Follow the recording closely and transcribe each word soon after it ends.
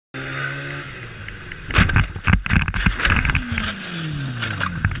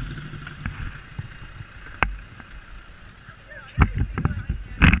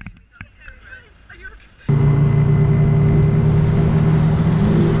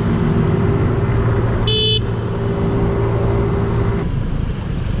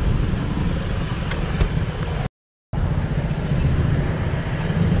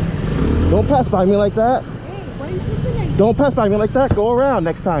by me like that. Hey, why are you shooting at me? Don't pass by me like that. Go around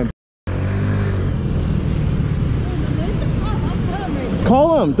next time.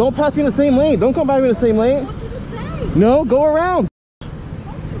 Call him. Don't pass me in the same lane. Don't come by me in the same lane. What did it say? No, go around.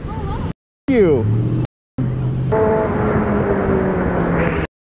 You.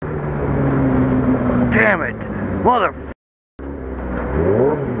 Damn it, mother.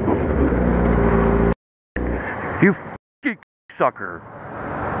 You f***ing sucker.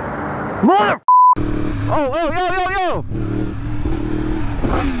 Mother. Oh, yo, yo, yo, yo.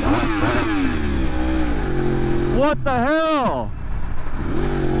 What the hell?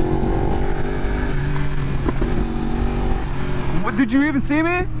 What, did you even see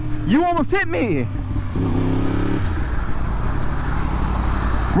me? You almost hit me.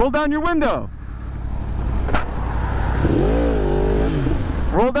 Roll down your window.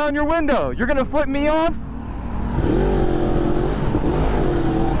 Roll down your window. You're gonna flip me off?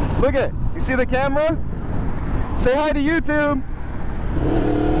 Look at it. You see the camera? Say hi to YouTube.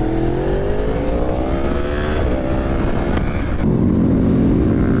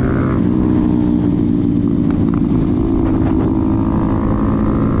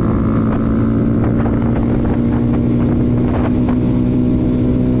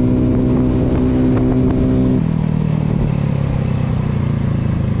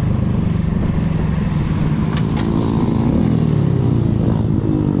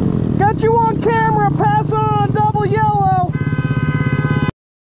 You on camera, pass on, double yellow.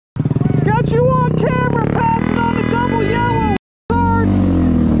 Got you on camera, passing on the double yellow. Card.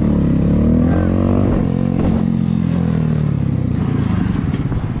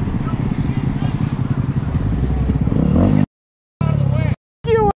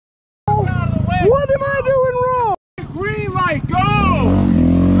 You what am I doing wrong? Green light, go!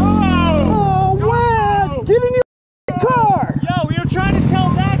 Oh, what? Get in your car. Yo, we were trying to tell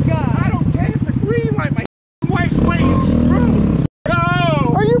that guy. My wife's waiting screwed. Go!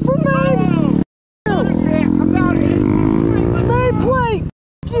 Are you from Maine? I'm out here. Maine plate.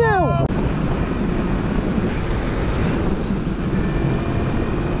 You.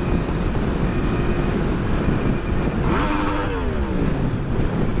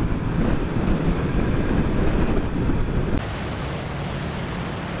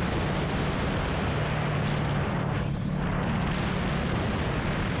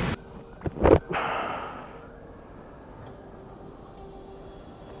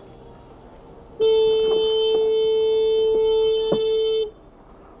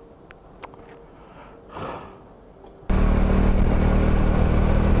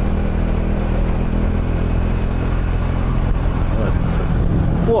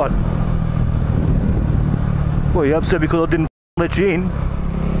 What? Well, you upset because I didn't let you in?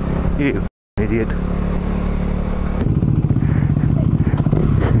 You idiot.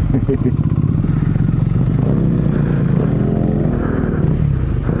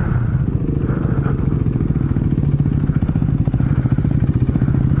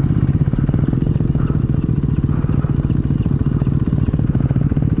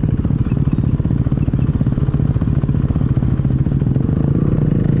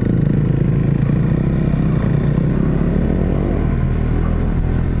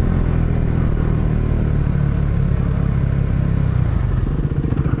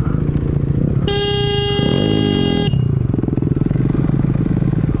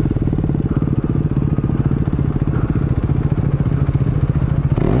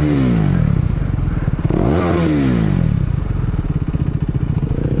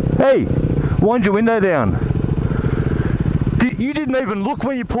 Hey, wind your window down. You didn't even look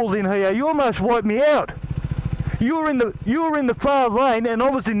when you pulled in here. You almost wiped me out. You were in the far lane and I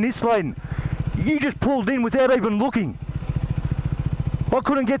was in this lane. You just pulled in without even looking. I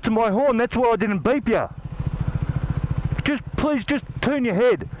couldn't get to my horn, that's why I didn't beep you. Please just turn your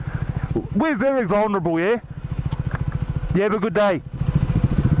head. We're very vulnerable, yeah? You have a good day.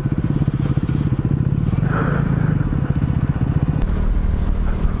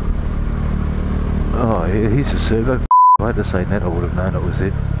 Oh, yeah, here's a servo. If I had to say that, I would have known it was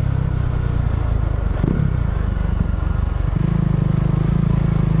it.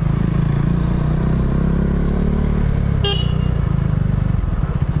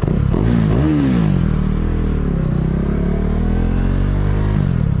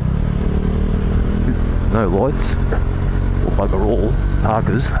 No lights, or bugger all,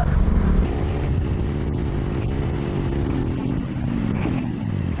 parkers.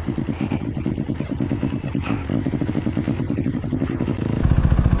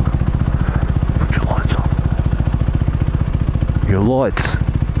 Put your lights on. Your lights.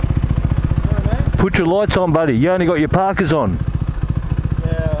 Sorry, mate? Put your lights on, buddy. You only got your parkers on.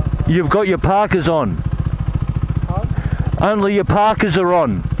 Yeah. You've got your parkers on. Huh? Only your parkers are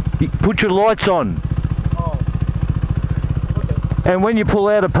on. Put your lights on. Oh. Okay. And when you pull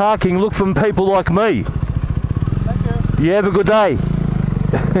out of parking, look for people like me. Thank you. You have a good day.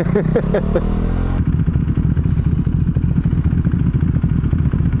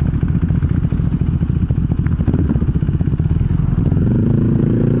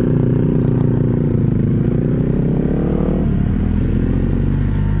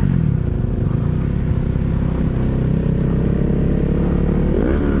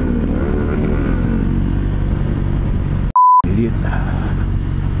 Idiot.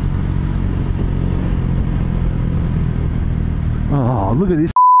 Oh, look at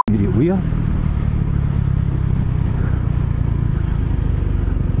this idiot, will ya? Do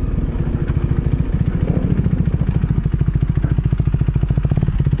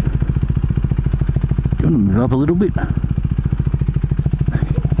you want to move up a little bit?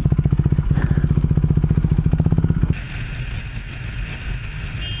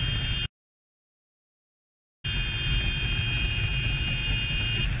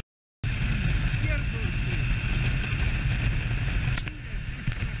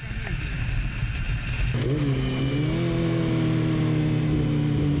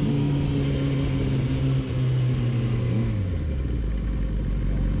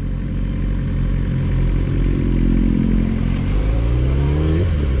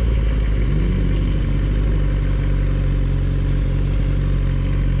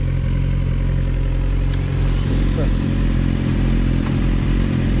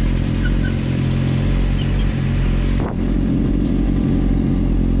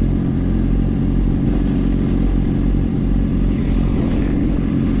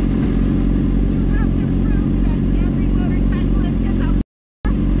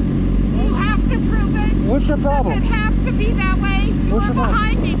 What's your problem? Does it have to be that way? You What's were your problem?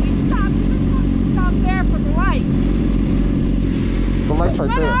 behind me. You stopped. You were supposed to stop there for the light. The light's right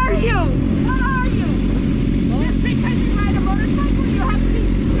What there. are you? What are you? Just because you ride a motorcycle, you have to be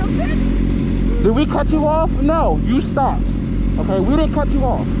stupid? Did we cut you off? No, you stopped. Okay, we didn't cut you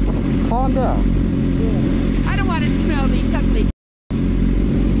off. Calm down. I don't want to smell these ugly.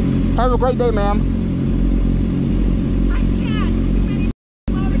 Have a great day, ma'am. I can't. Too many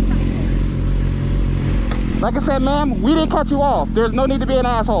motorcycles. Like I said, ma'am, we didn't cut you off. There's no need to be an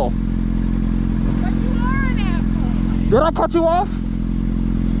asshole. But you are an asshole. Did I cut you off? Did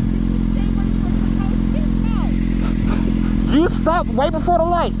you stay where you were supposed to? No. You stopped right before the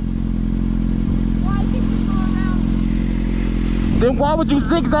light. Why did you go around? Then why would you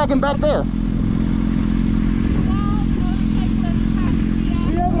zigzagging back there? All motorcyclists have to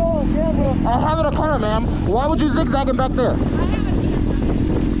be assholes. I have it on camera, ma'am. Why would you zigzagging back there? I have a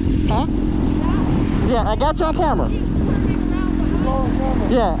camera. Huh? Yeah. Yeah, I got you on camera. Keep swerving around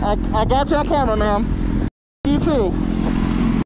behind. Yeah, I got you on camera, ma'am. You too.